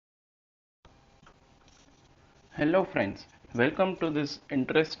Hello friends, welcome to this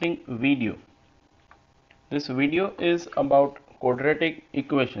interesting video. This video is about quadratic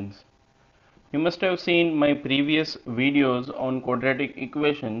equations. You must have seen my previous videos on quadratic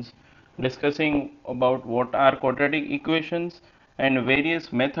equations discussing about what are quadratic equations and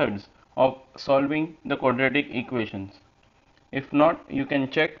various methods of solving the quadratic equations. If not, you can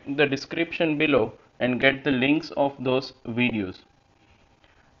check the description below and get the links of those videos.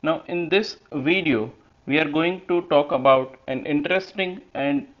 Now in this video we are going to talk about an interesting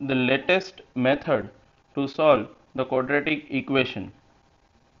and the latest method to solve the quadratic equation.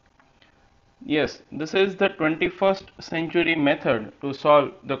 Yes, this is the 21st century method to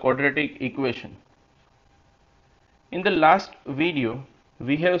solve the quadratic equation. In the last video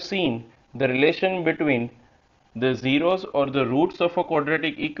we have seen the relation between the zeros or the roots of a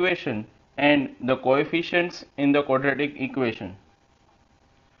quadratic equation and the coefficients in the quadratic equation.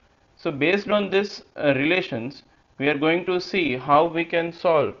 So based on this relations, we are going to see how we can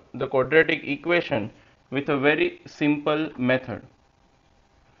solve the quadratic equation with a very simple method.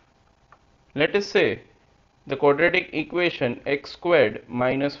 Let us say the quadratic equation x squared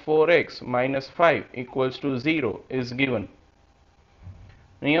minus 4x minus 5 equals to 0 is given.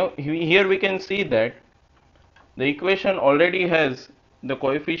 Now here we can see that the equation already has the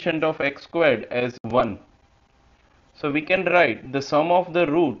coefficient of x squared as 1. So we can write the sum of the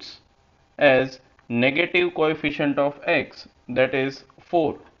roots as negative coefficient of x, that is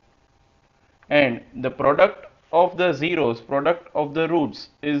 4, and the product of the zeros, product of the roots,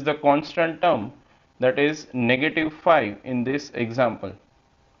 is the constant term, that is negative 5 in this example.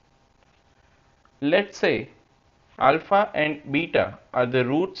 Let's say alpha and beta are the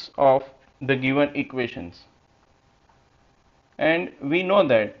roots of the given equations, and we know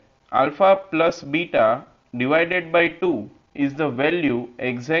that alpha plus beta divided by 2 is the value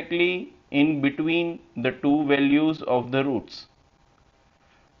exactly in between the two values of the roots.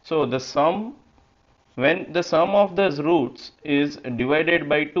 So the sum, when the sum of the roots is divided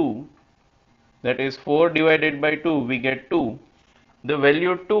by 2, that is 4 divided by 2, we get 2. The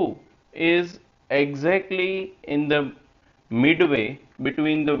value 2 is exactly in the midway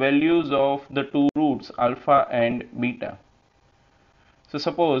between the values of the two roots alpha and beta. So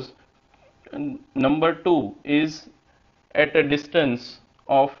suppose number 2 is at a distance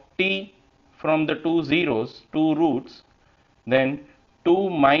of t from the two zeros, two roots, then 2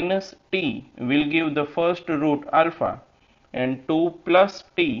 minus t will give the first root alpha and 2 plus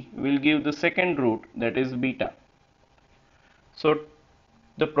t will give the second root, that is beta. So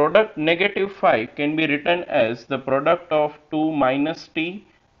the product negative 5 can be written as the product of 2 minus t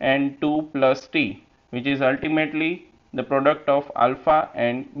and 2 plus t, which is ultimately the product of alpha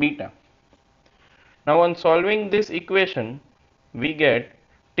and beta. Now on solving this equation, we get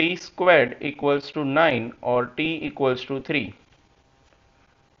t squared equals to 9 or t equals to 3.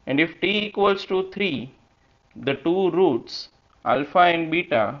 And if t equals to 3, the two roots alpha and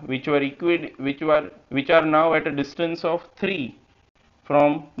beta, which are now at a distance of 3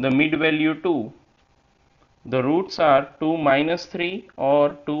 from the mid value 2, the roots are 2 minus 3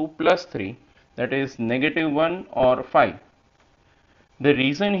 or 2 plus 3, that is negative 1 or 5. The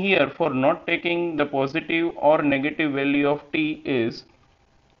reason here for not taking the positive or negative value of t is,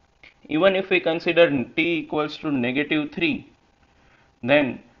 even if we consider t equals to negative 3,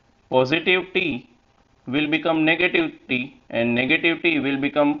 then positive t will become negative t and negative t will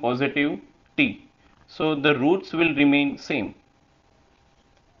become positive t. So the roots will remain same.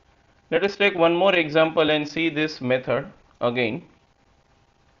 Let us take one more example and see this method again.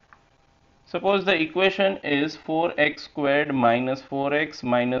 Suppose the equation is 4x squared minus 4x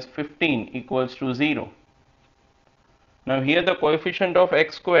minus 15 equals to 0. Now here the coefficient of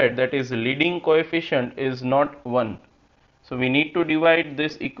x squared, that is leading coefficient, is not 1. So we need to divide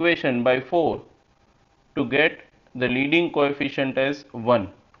this equation by 4 to get the leading coefficient as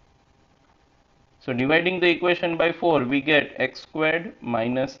 1. So dividing the equation by 4, we get x squared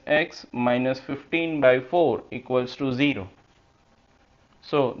minus x minus 15 by 4 equals to 0.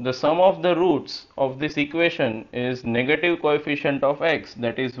 So the sum of the roots of this equation is negative coefficient of x,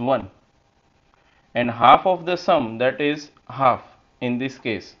 that is 1, and half of the sum, that is half in this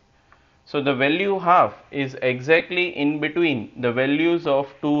case. So the value half is exactly in between the values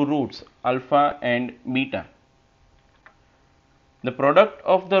of two roots alpha and beta. The product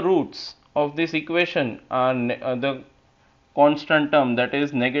of the roots of this equation are the constant term, that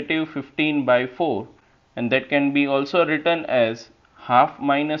is negative 15 by 4, and that can be also written as half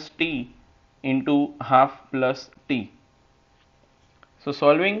minus t into half plus t. So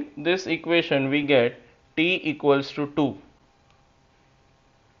solving this equation, we get t equals to 2.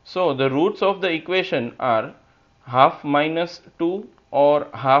 So the roots of the equation are half minus 2 or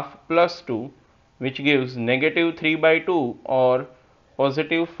half plus 2, which gives negative 3 by 2 or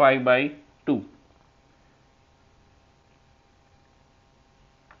positive 5 by 2.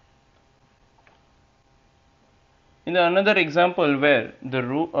 In another example where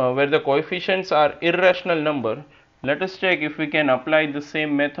the coefficients are irrational number, let us check if we can apply the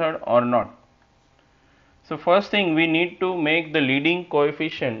same method or not. So first thing, we need to make the leading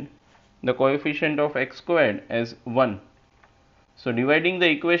coefficient, the coefficient of x squared, as 1. So dividing the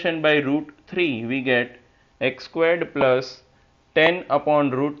equation by root 3, we get x squared plus 10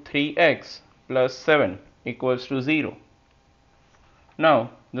 upon root 3x plus 7 equals to 0. Now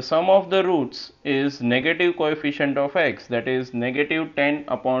the sum of the roots is negative coefficient of x, that is negative 10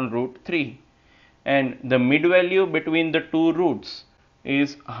 upon root 3, and the mid value between the two roots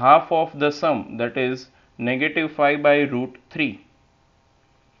is half of the sum, that is negative 5 by root 3.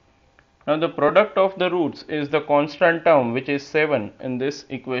 Now the product of the roots is the constant term, which is 7 in this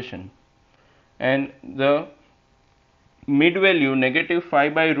equation, and the mid value negative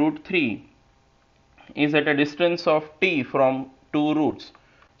 5 by root 3 is at a distance of t from two roots.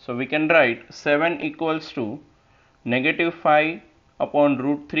 So we can write 7 equals to negative 5 upon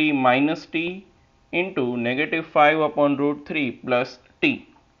root 3 minus t into negative 5 upon root 3 plus t.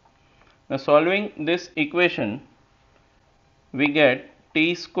 Now solving this equation, we get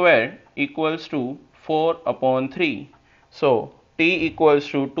t squared equals to 4 upon 3. So t equals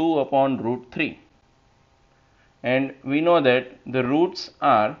to 2 upon root 3. And we know that the roots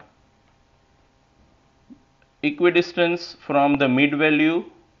are equidistant from the mid value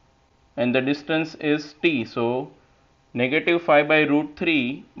and the distance is t. So negative 5 by root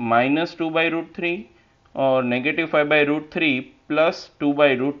 3 minus 2 by root 3 or negative 5 by root 3 plus 2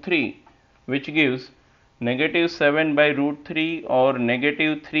 by root 3, which gives negative 7 by root 3 or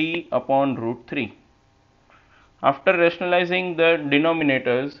negative 3 upon root 3. After rationalizing the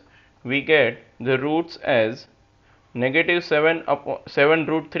denominators, we get the roots as negative 7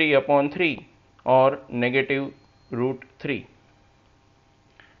 root 3 upon 3 or negative root 3.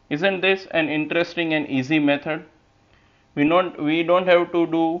 Isn't this an interesting and easy method? We don't have to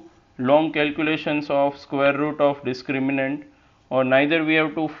do long calculations of square root of discriminant, or neither we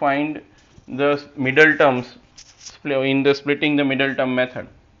have to find the middle terms in the splitting the middle term method.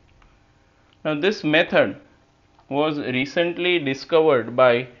 Now this method was recently discovered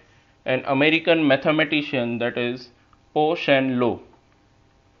by an American mathematician, that is PO-SHEN LOH.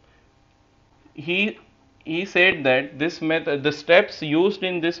 He said that this method, the steps used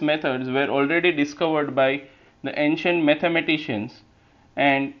in this methods were already discovered by the ancient mathematicians,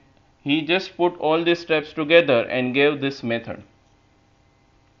 and he just put all these steps together and gave this method.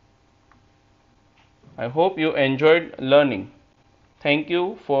 I hope you enjoyed learning. Thank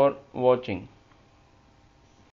you for watching.